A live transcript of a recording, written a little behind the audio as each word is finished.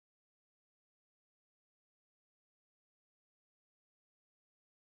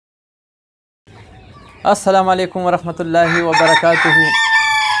السلام علیکم ورحمۃ اللہ وبرکاتہ۔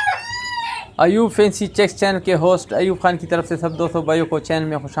 ایوب فینسی چیکس چینل کے ہوسٹ ایوب خان کی طرف سے سب دوستوں بھائیوں کو چینل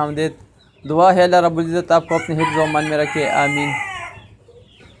میں خوش آمدید۔ دعا ہے اللہ رب العزت آپ کو اپنے حفظ و امان میں رکھے، آمین۔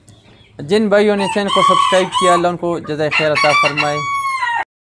 جن بھائیوں نے چینل کو سبسکرائب کیا اللہ ان کو جزائے خیر عطا فرمائے۔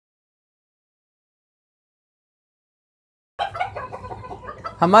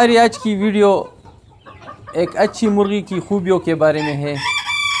 ہماری آج کی ویڈیو ایک اچھی مرغی کی خوبیوں کے بارے میں ہے۔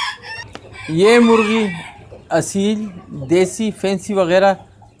 یہ مرغی اصیل، دیسی، فینسی وغیرہ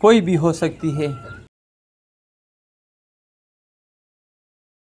کوئی بھی ہو سکتی ہے۔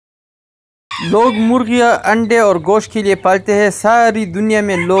 لوگ مرغیاں انڈے اور گوشت کے لیے پالتے ہیں۔ ساری دنیا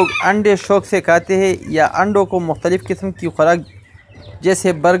میں لوگ انڈے شوق سے کھاتے ہیں یا انڈوں کو مختلف قسم کی خوراک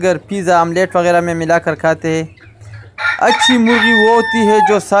جیسے برگر، پیزا، آملیٹ وغیرہ میں ملا کر کھاتے ہیں۔ اچھی مرغی وہ ہوتی ہے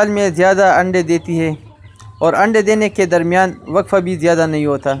جو سال میں زیادہ انڈے دیتی ہے اور انڈے دینے کے درمیان وقفہ بھی زیادہ نہیں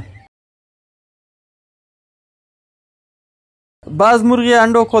ہوتا۔ بعض مرغیاں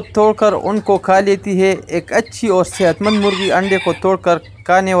انڈوں کو توڑ کر ان کو کھا لیتی ہے۔ ایک اچھی اور صحت مند مرغی انڈے کو توڑ کر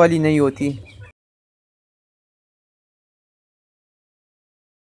کھانے والی نہیں ہوتی۔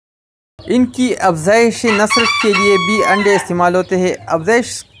 ان کی افزائش نسل کے لیے بھی انڈے استعمال ہوتے ہیں۔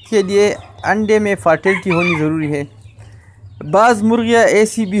 افزائش کے لیے انڈے میں فرٹیلٹی ہونی ضروری ہے۔ بعض مرغیاں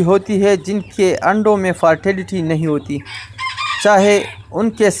ایسی بھی ہوتی ہے جن کے انڈوں میں فرٹیلٹی نہیں ہوتی، چاہے ان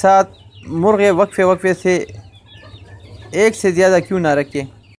کے ساتھ مرغے وقفے سے ایک سے زیادہ کیوں نہ رکھے۔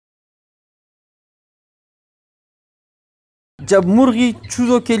 جب مرغی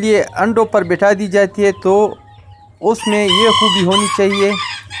چوزوں کے لیے انڈوں پر بٹھا دی جاتی ہے تو اس میں یہ خوبی ہونی چاہیے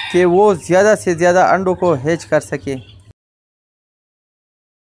کہ وہ زیادہ سے زیادہ انڈوں کو ہیچ کر سکے۔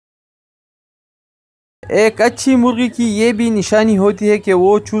 ایک اچھی مرغی کی یہ بھی نشانی ہوتی ہے کہ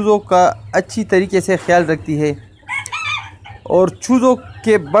وہ چوزوں کا اچھی طریقے سے خیال رکھتی ہے اور چوزوں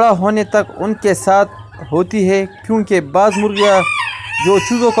کے بڑا ہونے تک ان کے ساتھ ہوتی ہے، کیونکہ بعض مرغیاں جو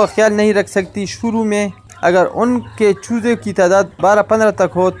چوزوں کا خیال نہیں رکھ سکتی، شروع میں اگر ان کے چوزوں کی تعداد 12-15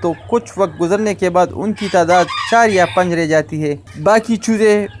 تک ہو تو کچھ وقت گزرنے کے بعد ان کی تعداد 4 یا 5 رہ جاتی ہے، باقی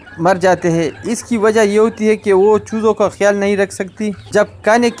چوزے مر جاتے ہیں۔ اس کی وجہ یہ ہوتی ہے کہ وہ چوزوں کا خیال نہیں رکھ سکتی۔ جب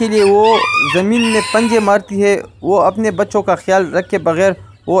کھانے کے لیے وہ زمین میں پنجے مارتی ہے، وہ اپنے بچوں کا خیال رکھے بغیر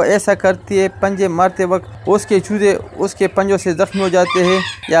وہ ایسا کرتی ہے، پنجے مارتے وقت اس کے چوزے اس کے پنجوں سے زخمی ہو جاتے ہیں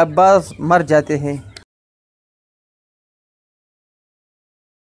یا بعض مر جاتے ہیں۔